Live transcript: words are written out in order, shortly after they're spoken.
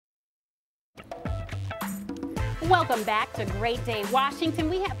Welcome back to Great Day Washington.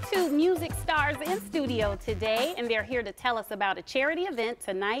 We have two music stars in studio today, and they're here to tell us about a charity event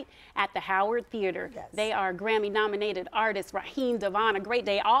tonight at the Howard Theater. Yes. They are Grammy-nominated artists Raheem DeVaughn, a Great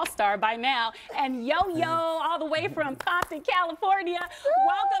Day All-Star by now, and Yo-Yo, all the way from Compton, California.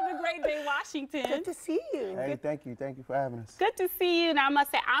 Welcome to Great Day Washington. Good to see you. Hey, thank you. Thank you for having us. Good to see you. Now, I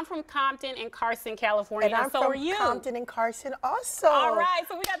must say, I'm from Compton and Carson, California. And I'm so from are you. Compton and Carson also. All right,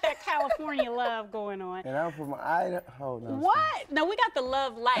 so we got that California love going on. And I'm from Idaho. No, What? No, we got the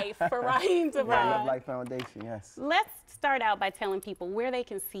Love Life for Raheem DeVaughn. Love Life Foundation, yes. Let's start out by telling people where they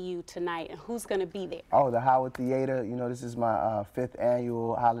can see you tonight and who's going to be there. Oh, the Howard Theater. You know, this is my 5th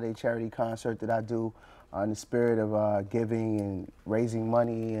annual holiday charity concert that I do in the spirit of giving and raising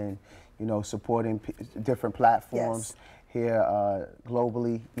money and, you know, supporting different platforms here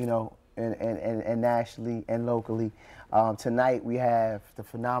globally, you know, and nationally and locally. Tonight we have the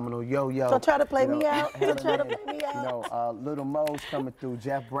phenomenal Yo-Yo. Don't try to play you know, me out. Don't try to play me out. You know, Little Mo's coming through.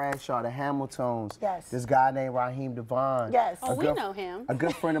 Jeff Bradshaw, the Hamiltons. Yes. This guy named Raheem DeVaughn. Yes. Oh, we know him. A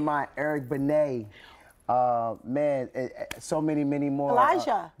good friend of mine, Eric Benet. Man, so many more.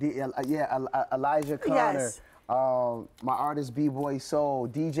 Elijah. Elijah Connor. Yes. My artist B-Boy Soul,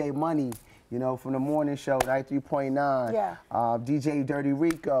 DJ Money, you know, from the morning show, 93.9. Yeah. DJ Dirty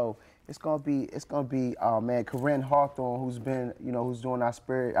Rico. It's gonna be, man, Corinne Hawthorne, who's been, you know, who's doing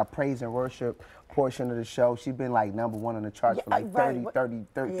our praise and worship portion of the show. She's been like #1 on the charts for like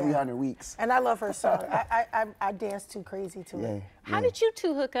 300 weeks. And I love her song. I dance too crazy to it. How did you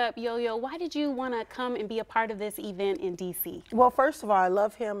two hook up, Yo-Yo? Why did you want to come and be a part of this event in D.C.? Well, first of all, I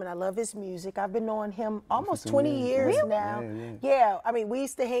love him and I love his music. I've been knowing him almost 20 years now. Yeah, I mean, we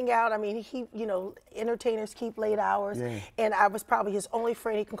used to hang out. I mean, he, you know, entertainers keep late hours. And I was probably his only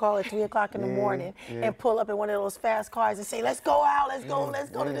friend he can call at 3 o'clock in the morning and pull up in one of those fast cars and say, let's go out, let's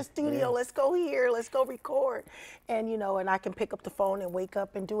go to the studio, let's go here, let's go record. And, you know, and I can pick up the phone and wake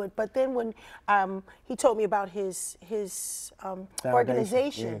up and do it. But then when he told me about his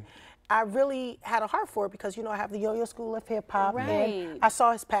organization, I really had a heart for it because, you know, I have the Yo-Yo School of Hip Hop, and I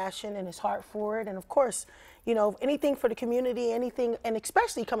saw his passion and his heart for it. And of course, you know, anything for the community, anything, and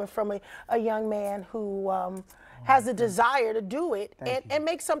especially coming from a young man who has a desire to do it and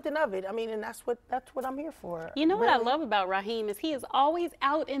make something of it. I mean, and that's what I'm here for. You know what I love about Raheem is he is always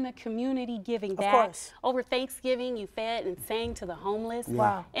out in the community giving back. Of course. Over Thanksgiving, you fed and sang to the homeless.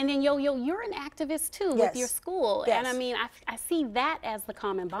 Wow. And then Yo-Yo, you're an activist too with your school. And I mean, I see that as the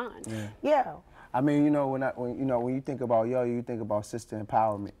common bond. Yeah. I mean, you know, when you think about Yo-Yo, you think about sister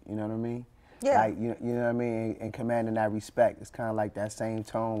empowerment. You know what I mean? Yeah. Like you know what I mean, and commanding that respect. It's kind of like that same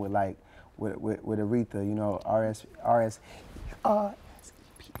tone with like with Aretha. You know, RS.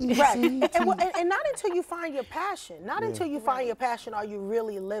 Right, and not until you find your passion. Not until you find your passion are you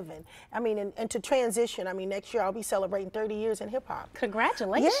really living. I mean, and to transition, I mean, next year I'll be celebrating 30 years in hip hop.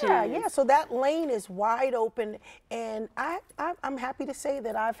 Congratulations. Yeah, so that lane is wide open, and I'm happy to say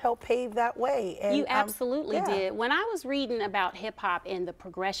that I've helped pave that way. And you absolutely did. When I was reading about hip hop and the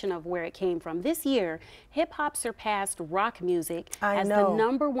progression of where it came from, this year, hip hop surpassed rock music as the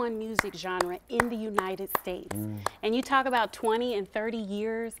 #1 music genre in the United States. And you talk about 20 and 30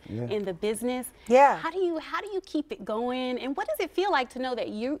 years in the business. How do you keep it going, and what does it feel like to know that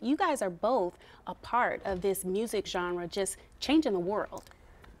you guys are both a part of this music genre just changing the world?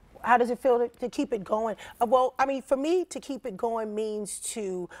 How does it feel to keep it going? Well, I mean, for me, to keep it going means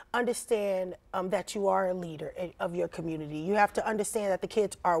to understand that you are a leader of your community. You have to understand that the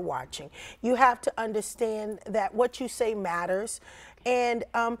kids are watching. You have to understand that what you say matters. And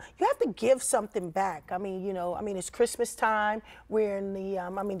you have to give something back. I mean, you know, it's Christmas time. We're in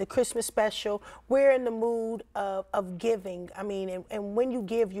the, the Christmas special. We're in the mood of giving. I mean, and when you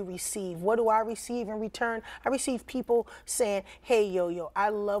give, you receive. What do I receive in return? I receive people saying, hey, Yo-Yo, I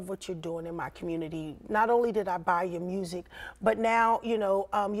love what you're doing in my community. Not only did I buy your music, but now, you know,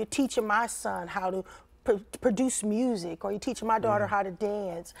 you're teaching my son how to produce music, or you're teaching my daughter how to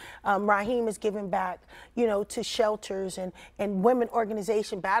dance. Raheem is giving back, you know, to shelters and women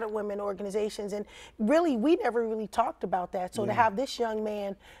organizations, battered women organizations, and really we never really talked about that. So to have this young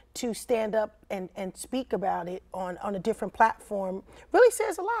man to stand up and speak about it on a different platform really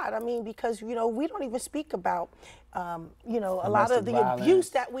says a lot. I mean, because, you know, we don't even speak about, you know, a lot of the abuse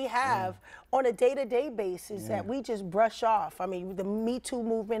that we have on a day-to-day basis that we just brush off. I mean, the Me Too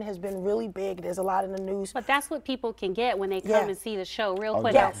movement has been really big. There's a lot in the news. But that's what people can get when they come and see the show. Real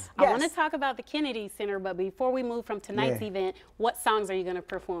quick, I want to talk about the Kennedy Center, but before we move from tonight's event, what songs are you going to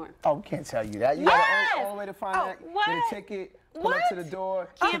perform? Oh, we can't tell you that. You got the only way to find out. Get a ticket. pull up to the door.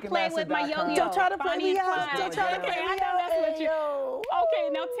 Can't play with my yo-yo. Don't try to play me out. Don't try to play me out. Okay,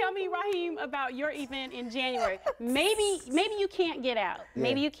 now tell me, Raheem, about your event in January. Maybe you can't get out. Yeah.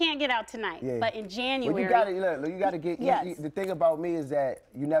 Maybe you can't get out tonight. Yeah. But in January, well, you gotta get. Yes. The thing about me is that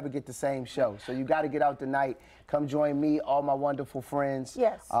you never get the same show, so you got to get out tonight. Come join me, all my wonderful friends.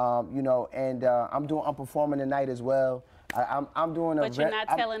 Yes. You know, and I'm performing tonight as well. I'm doing a. But you're not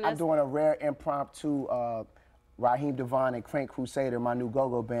telling us. I'm doing a rare impromptu. Raheem DeVaughn and Crank Crusader, my new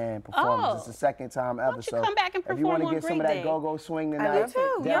go-go band performance. It's the second time ever. Why don't you come back and perform if you want to on get some of Great that Day? go-go swing tonight,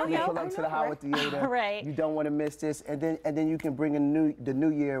 definitely Yo-yo. pull up to the Howard Theater. Right. You don't want to miss this, and then you can bring the new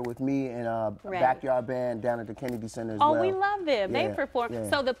year with me and a backyard band down at the Kennedy Center as well. Oh, we love them. Yeah, They perform. yeah.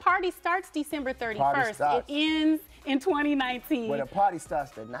 So the party starts December 31st. It ends in 2019. Well, the party starts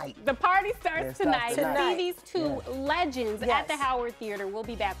tonight. The party starts tonight. To see these two legends at Yes. the Howard Theater. We'll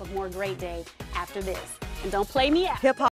be back with more Great Day after this. And don't play me out. Hip-hop